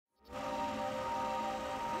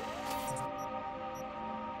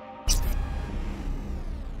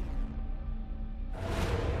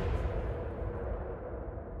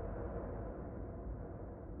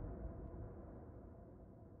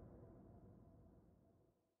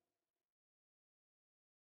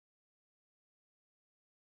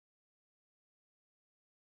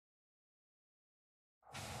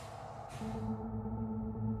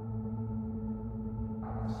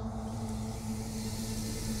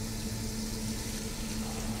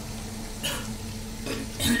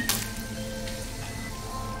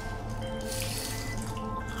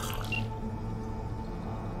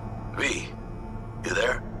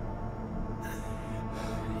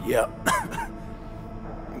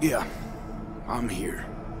Yeah, I'm here.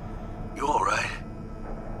 You alright?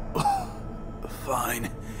 Fine.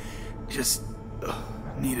 Just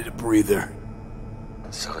needed a breather.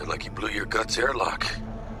 Sounded like you blew your guts airlock.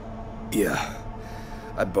 Yeah,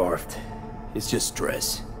 I barfed. It's just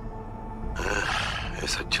stress.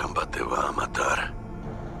 Esa chamba te va a matar.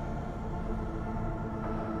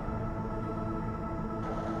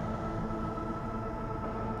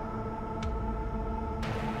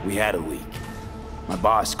 We had a leak. My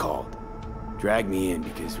boss called. Dragged me in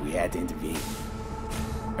because we had to intervene.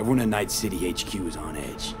 Everyone in Night City HQ is on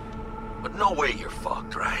edge. But no way you're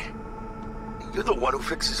fucked, right? You're the one who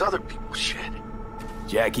fixes other people's shit.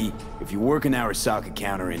 Jackie, if you work in Arasaka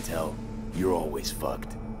counter intel, you're always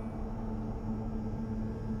fucked.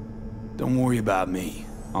 Don't worry about me.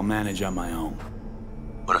 I'll manage on my own.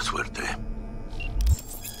 Buena suerte.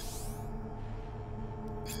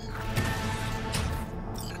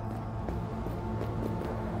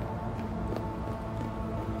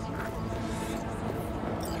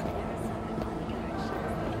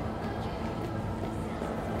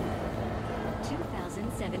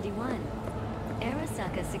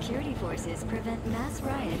 Arasaka security forces prevent mass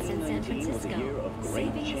riots in San Francisco,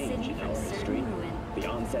 saving the city from certain ruin. The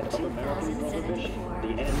onset of American prohibition, the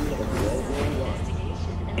end of World War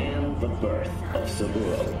I, and the birth of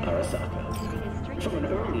Saburo Arasaka. From an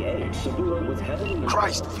early age, Saburo was heavily...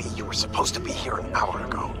 Christ, V, you were supposed to be here an hour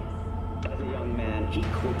ago. As a young man, he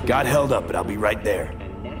quickly... Got held up, but I'll be right there.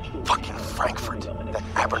 Fucking Frankfurt. That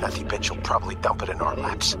Abernathy bitch will probably dump it in our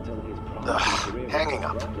laps. Hanging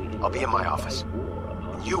up. I'll be in my office.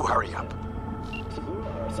 You hurry up. Saburo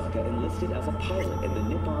Arasaka enlisted as a pilot in the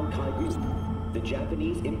Nippon Kaigu, the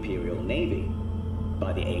Japanese Imperial Navy.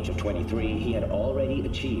 By the age of 23, he had already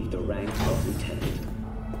achieved the rank of lieutenant.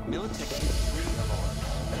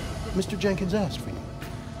 Mr. Jenkins asked for you.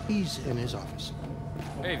 He's in his office.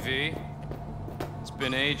 Hey, V. It's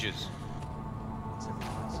been ages.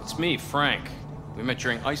 It's me, Frank. We met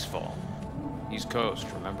during Icefall. East Coast,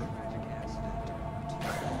 remember?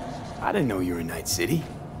 I didn't know you were in Night City.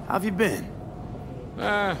 How have you been?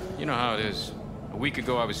 You know how it is. A week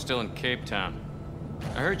ago, I was still in Cape Town.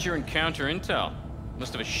 I heard you're in counter intel.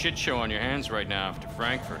 Must have a shit show on your hands right now after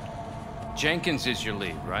Frankfurt. Jenkins is your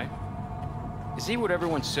lead, right? Is he what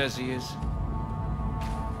everyone says he is?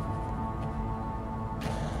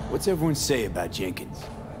 What's everyone say about Jenkins?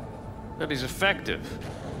 That he's effective.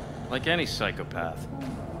 Like any psychopath.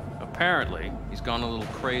 Apparently, he's gone a little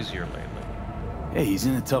crazier lately. Hey, he's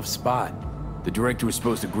in a tough spot. The director was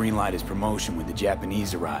supposed to greenlight his promotion when the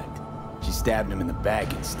Japanese arrived. She stabbed him in the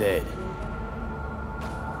back instead.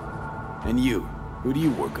 And you? Who do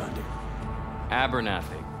you work under?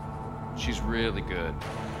 Abernathy. She's really good.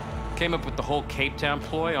 Came up with the whole Cape Town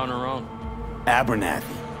ploy on her own. Abernathy.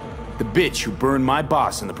 The bitch who burned my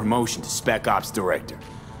boss in the promotion to Spec Ops Director.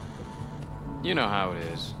 You know how it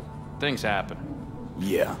is. Things happen.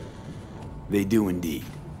 Yeah. They do indeed.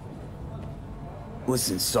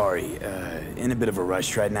 Listen, sorry, in a bit of a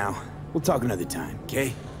rush right now. We'll talk another time,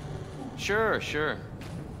 okay? Sure.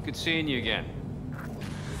 Good seeing you again.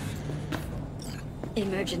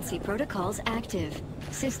 Emergency protocols active.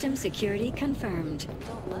 System security confirmed.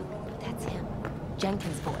 Don't look. That's him.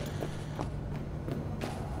 Jenkins' boy.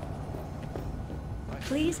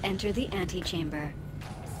 Please enter the antechamber.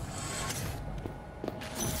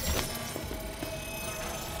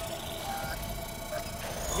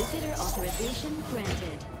 Visitor authorization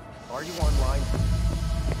granted. Are you online?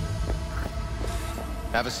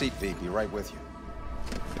 Have a seat, V. Be right with you.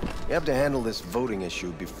 We have to handle this voting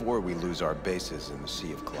issue before we lose our bases in the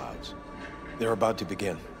Sea of Clouds. They're about to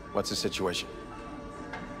begin. What's the situation?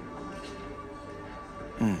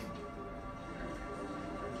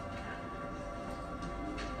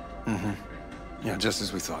 Yeah, just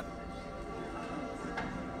as we thought.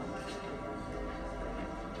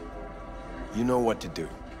 You know what to do.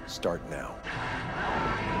 Start now.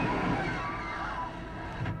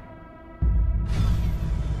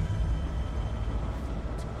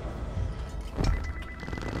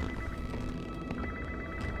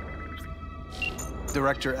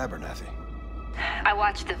 Director Abernathy. I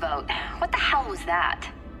watched the vote. What the hell was that?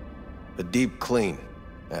 A deep clean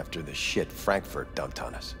after the shit Frankfurt dumped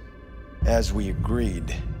on us. As we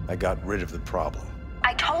agreed, I got rid of the problem.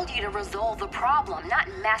 I told you to resolve the problem, not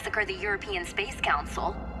massacre the European Space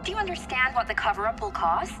Council. Do you understand what the cover-up will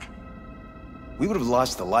cost? We would have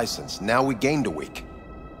lost the license. Now we gained a week.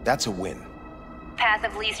 That's a win. Path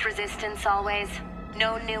of least resistance always.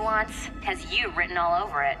 No nuance. Has you written all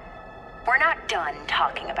over it. We're not done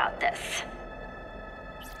talking about this.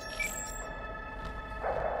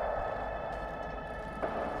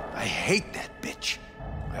 I hate that bitch.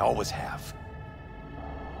 I always have.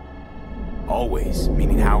 Always?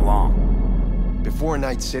 Meaning how long? Before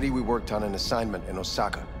Night City, we worked on an assignment in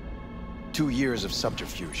Osaka. 2 years of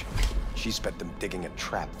subterfuge. She spent them digging a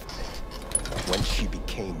trap for me. When she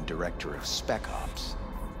became director of Spec Ops,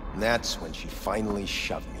 that's when she finally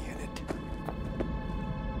shoved me in it.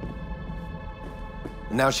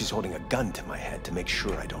 Now she's holding a gun to my head to make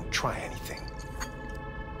sure I don't try anything.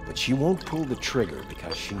 But she won't pull the trigger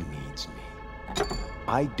because she needs me.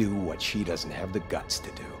 I do what she doesn't have the guts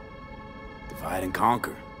to do. Divide and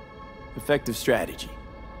conquer. Effective strategy.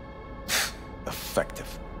 Effective.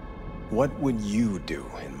 What would you do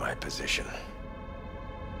in my position?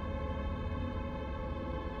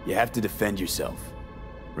 You have to defend yourself.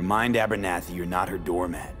 Remind Abernathy you're not her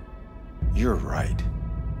doormat. You're right.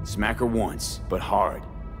 Smack her once, but hard.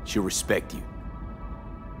 She'll respect you.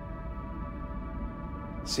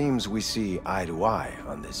 Seems we see eye to eye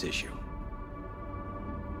on this issue.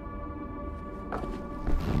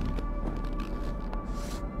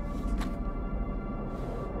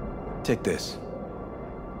 Take this.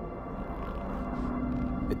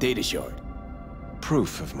 A data shard.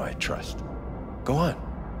 Proof of my trust. Go on,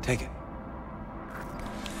 take it.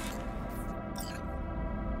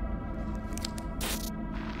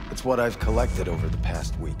 It's what I've collected over the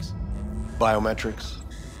past weeks. Biometrics,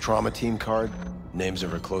 trauma team card, names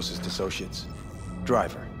of her closest associates.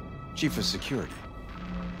 Driver, chief of security,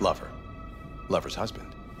 lover, lover's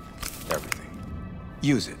husband, everything.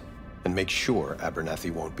 Use it, and make sure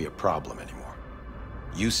Abernathy won't be a problem anymore.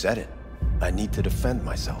 You said it. I need to defend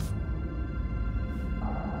myself.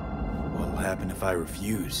 What'll happen if I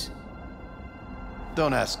refuse?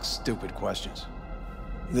 Don't ask stupid questions.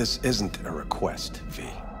 This isn't a request, V.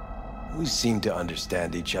 We seem to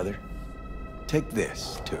understand each other. Take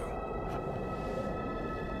this, too.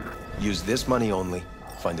 Use this money only,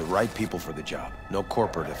 find the right people for the job, no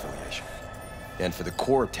corporate affiliation. And for the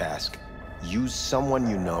core task, use someone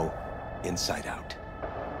you know inside out.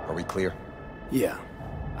 Are we clear? Yeah,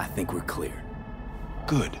 I think we're clear.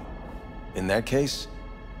 Good. In that case,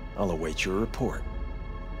 I'll await your report.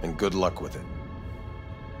 And good luck with it.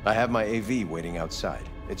 I have my AV waiting outside.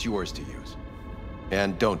 It's yours to use.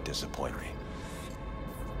 And don't disappoint me.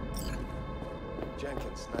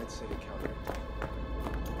 Jenkins, Night City County.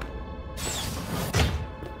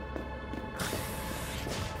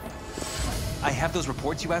 I have those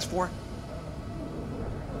reports you asked for?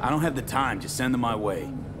 I don't have the time, just send them my way.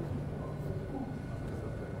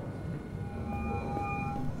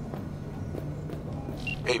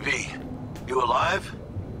 Hey, V, you alive?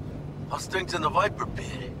 How's things in the Viper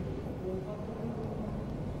Pit?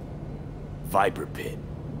 Viper Pit.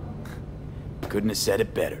 Couldn't have said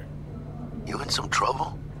it better. You in some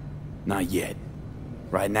trouble? Not yet.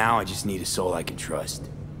 Right now, I just need a soul I can trust.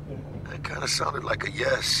 That kinda sounded like a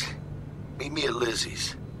yes. Meet me at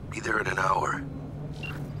Lizzie's. Be there in an hour.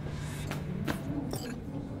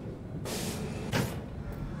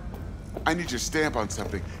 I need your stamp on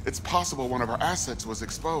something. It's possible one of our assets was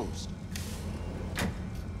exposed.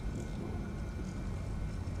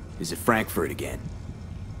 Is it Frankfurt again?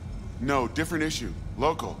 No, different issue.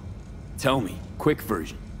 Local. Tell me, quick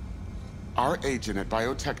version. Our agent at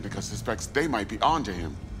Biotechnica suspects they might be onto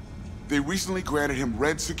him. They recently granted him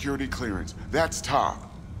red security clearance. That's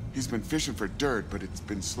top. He's been fishing for dirt, but it's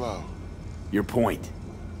been slow. Your point?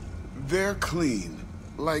 They're clean.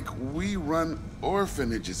 Like we run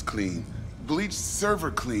orphanages clean. Bleached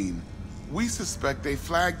server clean. We suspect they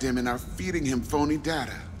flagged him and are feeding him phony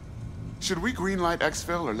data. Should we greenlight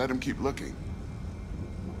exfil or let him keep looking?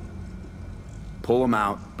 Pull him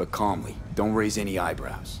out, but calmly. Don't raise any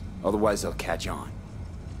eyebrows. Otherwise they'll catch on.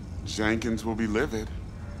 Jenkins will be livid.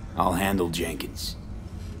 I'll handle Jenkins.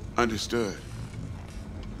 Understood.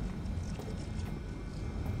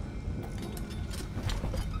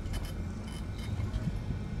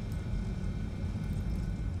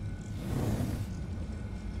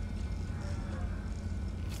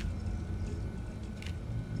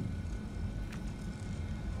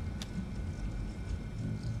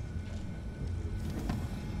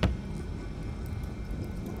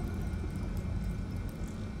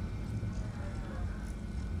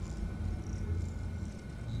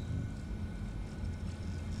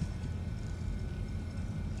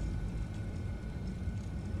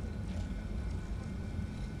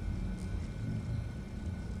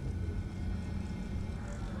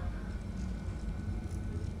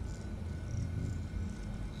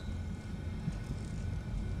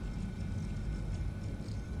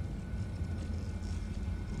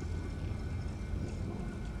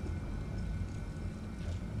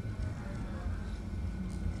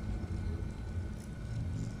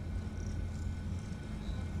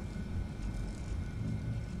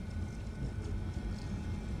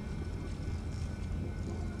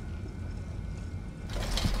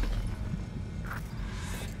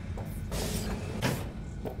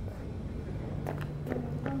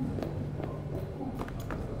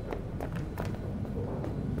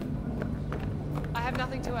 have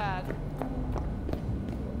nothing to add.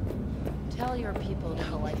 Tell your people to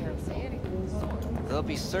go ahead. They'll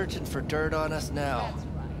be searching for dirt on us now.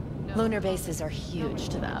 Lunar bases are huge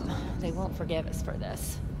to them. They won't forgive us for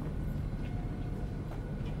this.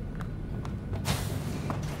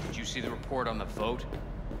 Did you see the report on the vote?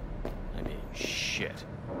 I mean, shit.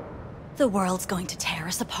 The world's going to tear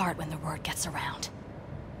us apart when the word gets around.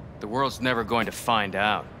 The world's never going to find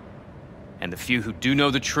out. And the few who do know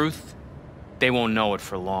the truth, they won't know it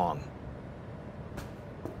for long.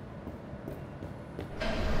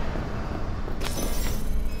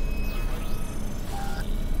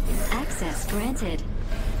 Access granted.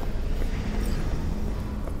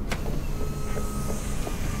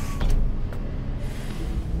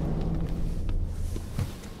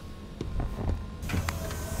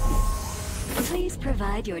 Please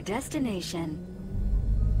provide your destination.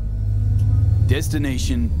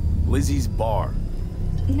 Destination, Lizzie's bar.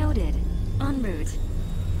 Noted. En route.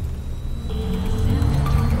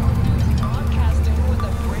 Broadcasting with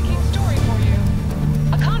a breaking story for you.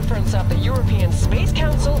 A conference of the European Space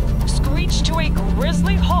Council screeched to a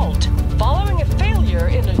grisly halt following a failure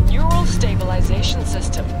in a neural stabilization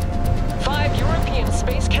system. 5 European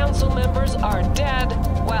Space Council members are dead,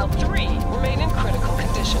 while 3 remain in critical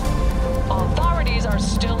condition. Authorities are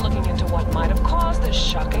still looking into what might have caused this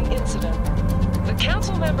shocking incident. The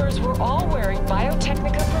council members were all wearing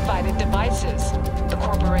Biotechnica-provided devices. The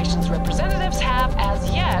corporation's representatives have, as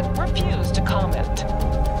yet, refused to comment.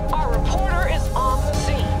 Our reporter is on the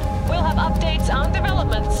scene. We'll have updates on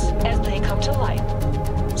developments as they come to light.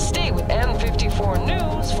 Stay with N54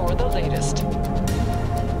 News for the latest.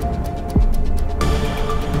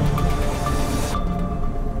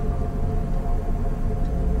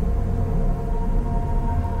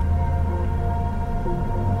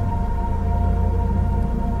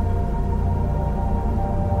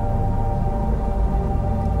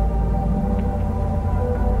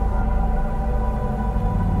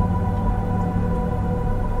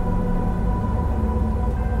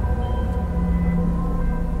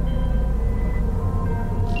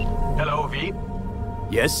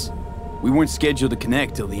 Yes? We weren't scheduled to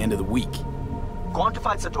connect till the end of the week.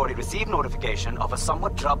 Quantified Satori received notification of a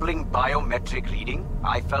somewhat troubling biometric reading.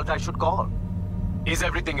 I felt I should call. Is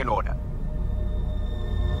everything in order?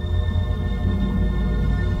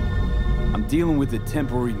 I'm dealing with a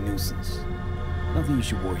temporary nuisance. Nothing you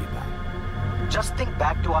should worry about. Just think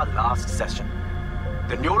back to our last session.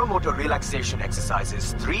 The neuromotor relaxation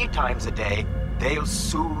exercises 3 times a day. They'll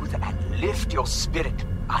soothe and lift your spirit.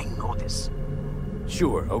 I know this.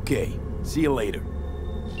 Sure, okay. See you later.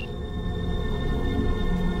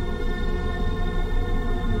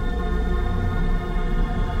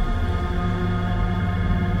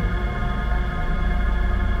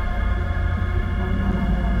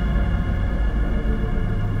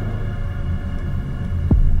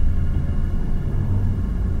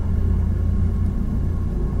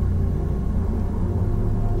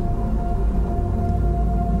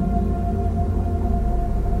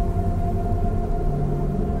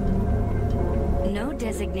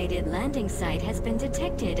 Designated landing site has been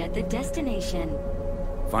detected at the destination.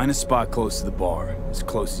 Find a spot close to the bar, as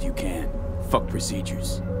close as you can. Fuck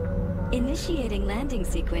procedures. Initiating landing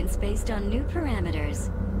sequence based on new parameters.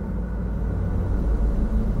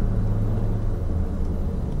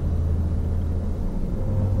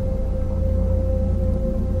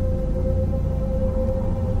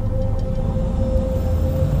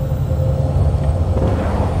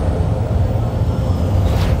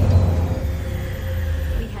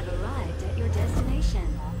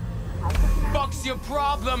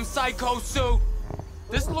 Psycho suit!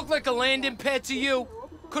 This look like a landing pad to you?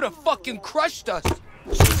 Could have fucking crushed us!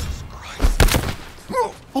 Jesus Christ!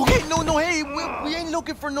 Okay, no, hey, we ain't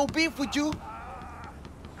looking for no beef with you.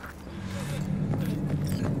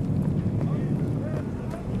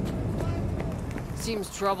 Seems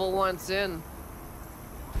trouble wants in.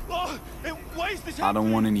 I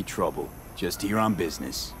don't want any trouble. Just here on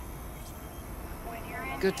business.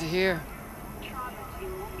 Good to hear.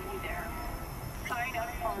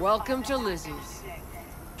 Welcome to Lizzie's.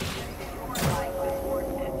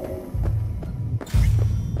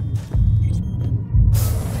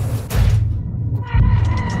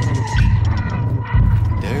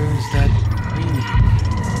 There's that creamy.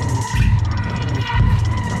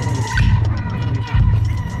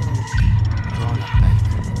 Drawn up back.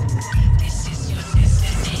 This is your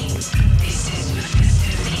destiny. This is your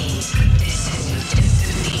destiny. This is your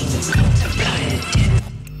destiny. Multiply it.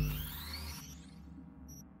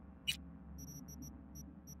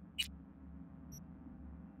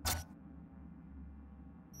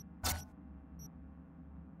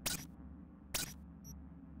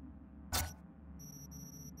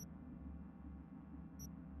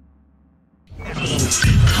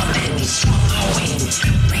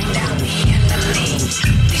 Bring down the enemy.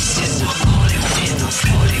 This is our calling. With our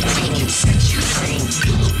falling, we can set you free.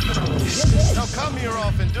 Now come here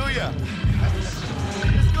often, do ya?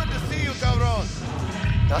 It's good to see you, cabron.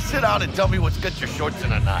 Now sit down and tell me what's got your shorts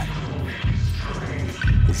in a knot.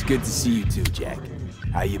 It's good to see you too, Jack.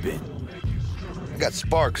 How you been? I got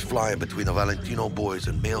sparks flying between the Valentino boys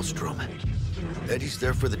and Maelstrom. Eddie's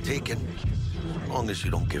there for the taking, as long as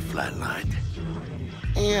you don't get flatlined.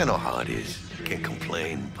 You know how it is. Can't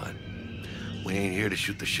complain, but we ain't here to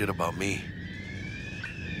shoot the shit about me.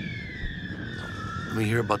 Let me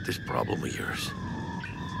hear about this problem of yours.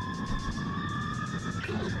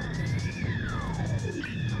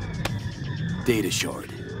 Data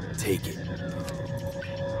shard. Take it.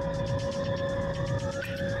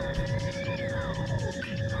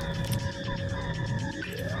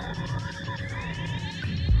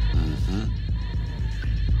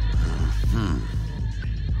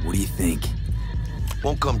 What do you think?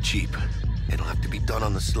 Won't come cheap. It'll have to be done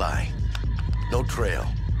on the sly. No trail.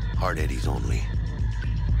 Hard eddies only.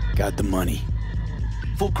 Got the money.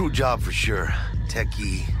 Full crew job for sure.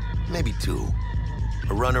 Techie, maybe two.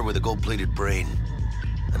 A runner with a gold-plated brain.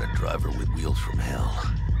 And a driver with wheels from hell.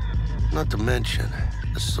 Not to mention,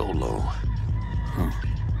 a solo. Huh.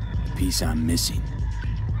 The piece I'm missing.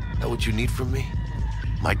 That what you need from me?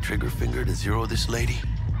 My trigger finger to zero this lady?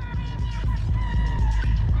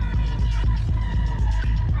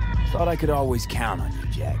 Thought I could always count on you,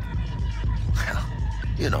 Jack.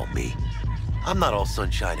 You know me. I'm not all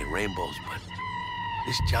sunshine and rainbows, but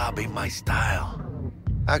this job ain't my style.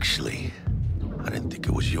 Actually, I didn't think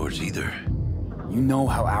it was yours either. You know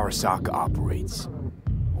how Arasaka operates.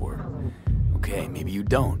 Or, okay, maybe you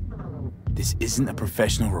don't. This isn't a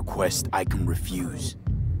professional request I can refuse.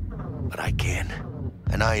 But I can.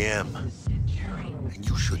 And I am. And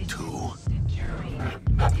you should too.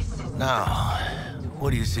 Now, what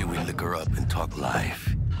do you say we liquor up and talk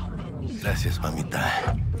life? Gracias,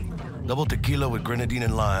 mamita. Double tequila with grenadine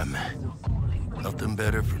and lime. Nothing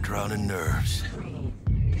better for drowning nerves.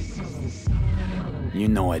 You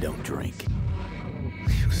know I don't drink.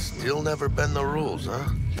 You still never bend the rules, huh?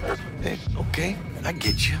 Hey, okay, I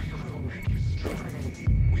get you.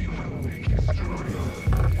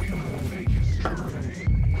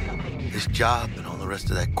 This job and all the rest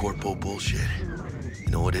of that Corpo bullshit, you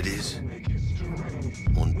know what it is?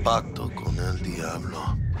 Un pacto con el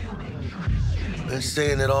diablo. Been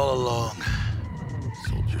saying it all along.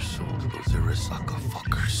 Sold your soul to those Arasaka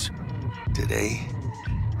fuckers. Today,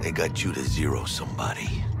 they got you to zero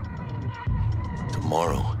somebody.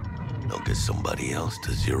 Tomorrow, they'll get somebody else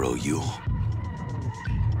to zero you.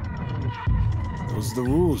 Those are the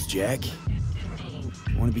rules, Jack.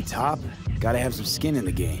 You want to be top? Gotta have some skin in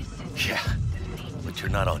the game. Yeah, but you're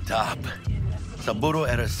not on top. Saburo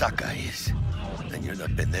Arasaka is. And you're the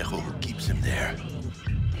pendejo who keeps him there.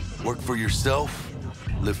 Work for yourself,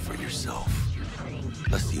 live for yourself.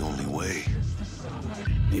 That's the only way.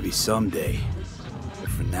 Maybe someday. But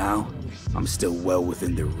for now, I'm still well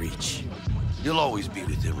within their reach. You'll always be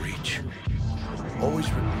within reach. Always.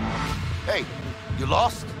 Hey, you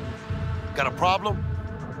lost? Got a problem?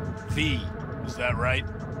 V, is that right?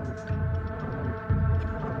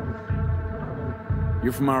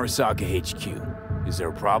 You're from Arasaka HQ. Is there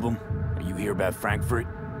a problem? Are you here about Frankfurt?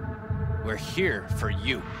 We're here for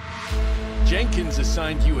you. Jenkins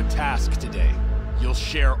assigned you a task today. You'll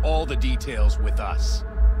share all the details with us.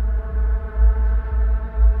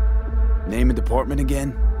 Name and department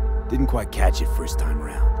again? Didn't quite catch it first time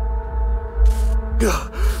around.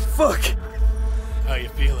 Ugh, fuck! How you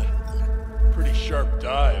feeling? Pretty sharp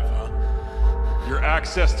dive, huh? Your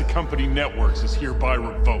access to company networks is hereby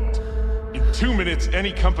revoked. In 2 minutes,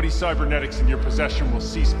 any company cybernetics in your possession will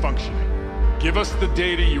cease functioning. Give us the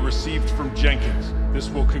data you received from Jenkins. This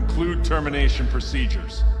will conclude termination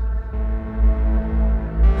procedures.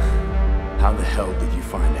 How the hell did you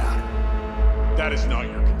find out? That is not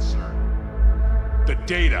your concern. The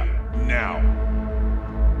data, now.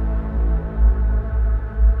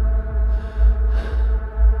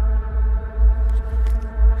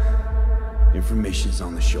 Information's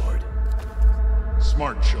on the shard.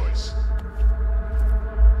 Smart choice.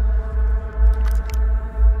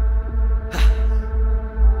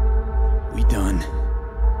 We done?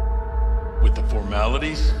 With the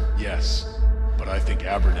formalities, yes. But I think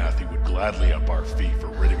Abernathy would gladly up our fee for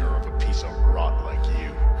ridding her of a piece of rot like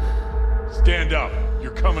you. Stand up.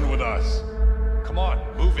 You're coming with us. Come on,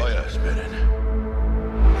 move it. Oh yeah, Spinning.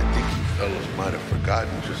 I think you fellows might have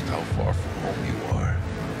forgotten just how far from home you are.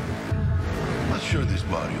 I'm not sure this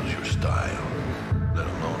Mario's your style, let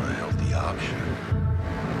alone a healthy option.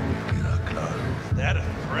 Get out, Cloud. Is that a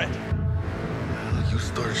threat? Well, You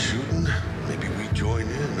start shooting, maybe we join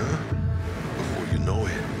in, huh? Before you know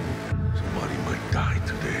it, somebody might die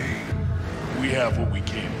today. We have what we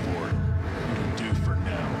came for. It'll do for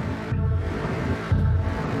now.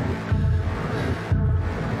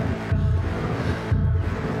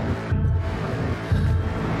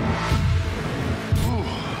 Ooh,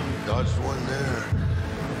 dodged one there.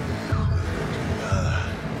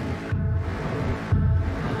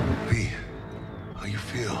 V, how you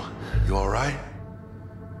feel? You all right?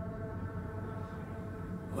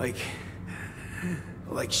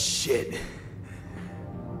 Like shit.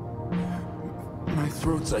 My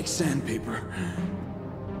throat's like sandpaper.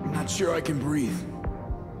 I'm not sure I can breathe.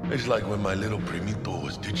 It's like when my little primito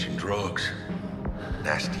was ditching drugs.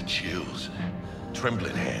 Nasty chills,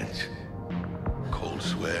 trembling hands, cold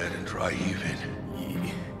sweat and dry heaving.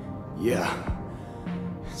 Yeah.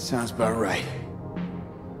 Sounds about right.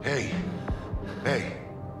 Hey.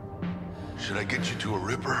 Should I get you to a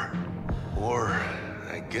Ripper? Or,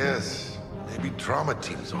 I guess, maybe trauma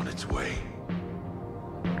team's on its way.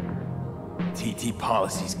 TT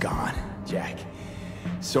policy's gone, Jack.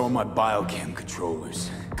 So are my biochem controllers.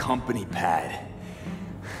 Company pad.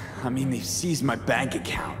 I mean, they've seized my bank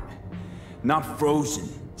account. Not frozen,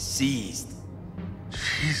 seized.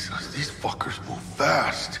 Jesus, these fuckers move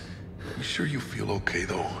fast. You sure you feel okay,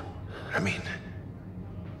 though? I mean...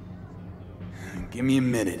 Give me a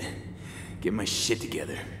minute. Get my shit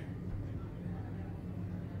together.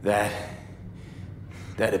 That'd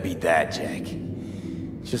be that, Jack.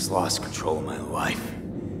 Just lost control of my life.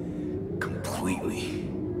 Completely.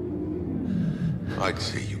 I'd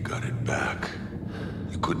say you got it back.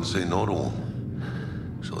 You couldn't say no to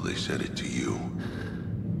them. So they said it to you.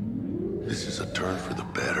 This is a turn for the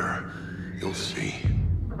better. You'll see.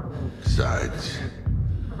 Besides,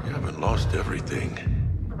 you haven't lost everything.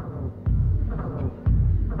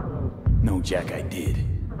 No, Jack, I did.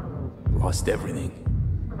 Lost everything.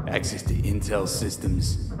 Access to intel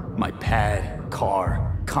systems, my pad,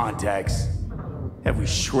 car, contacts, every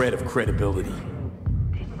shred of credibility.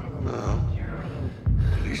 Well,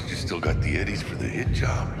 at least you still got the eddies for the hit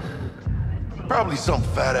job. Probably some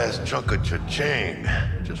fat-ass chunk of cha-ching,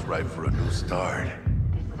 just right for a new start.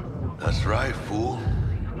 That's right, fool.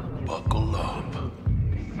 Buckle up.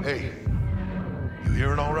 Hey, you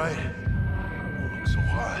hearing all right? Don't look so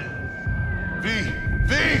hot. V!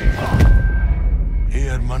 Hey,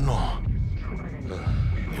 hermano.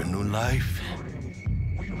 Your new life,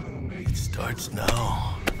 it starts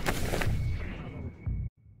now.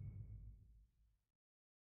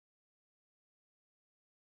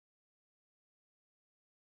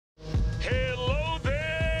 Hello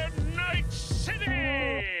there, Night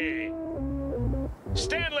City!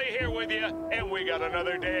 Stanley here with you, and we got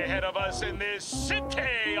another day ahead of us in this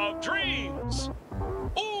city of dreams.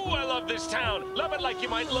 Ooh, I love this town. Love it like you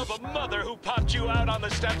might love a mother who popped you out on the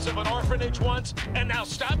steps of an orphanage once and now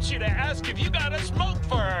stops you to ask if you got a smoke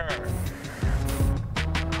for her.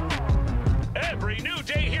 Every new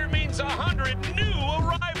day here means 100 new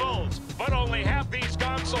arrivals, but only half these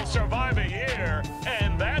gonks will survive a year,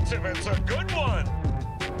 and that's if it's a good one.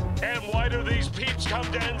 And why do these peeps come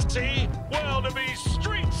to NC? Well, to be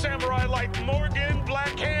street samurai like Morgan,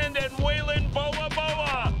 Blackhand, and Waylon Boa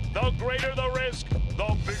Boa. The greater the risk,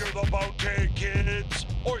 the bigger the bounty, kids.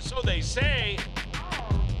 Or so they say.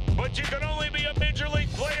 But you can only be a major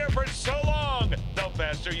league player for so long. The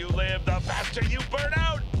faster you live, the faster you burn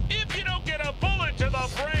out. If you don't get a bullet to the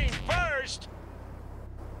brain first.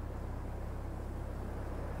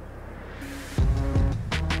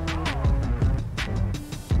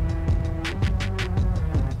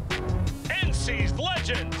 NC's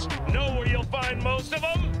legends. Know where you'll find most of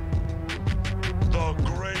them? The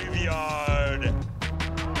graveyard.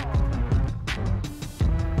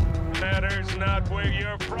 Matters not where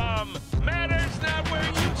you're from. Matters not where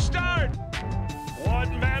you start.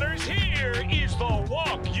 What matters here is the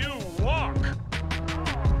walk you walk.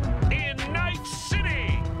 In Night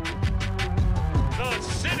City. The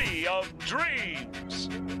city of dreams.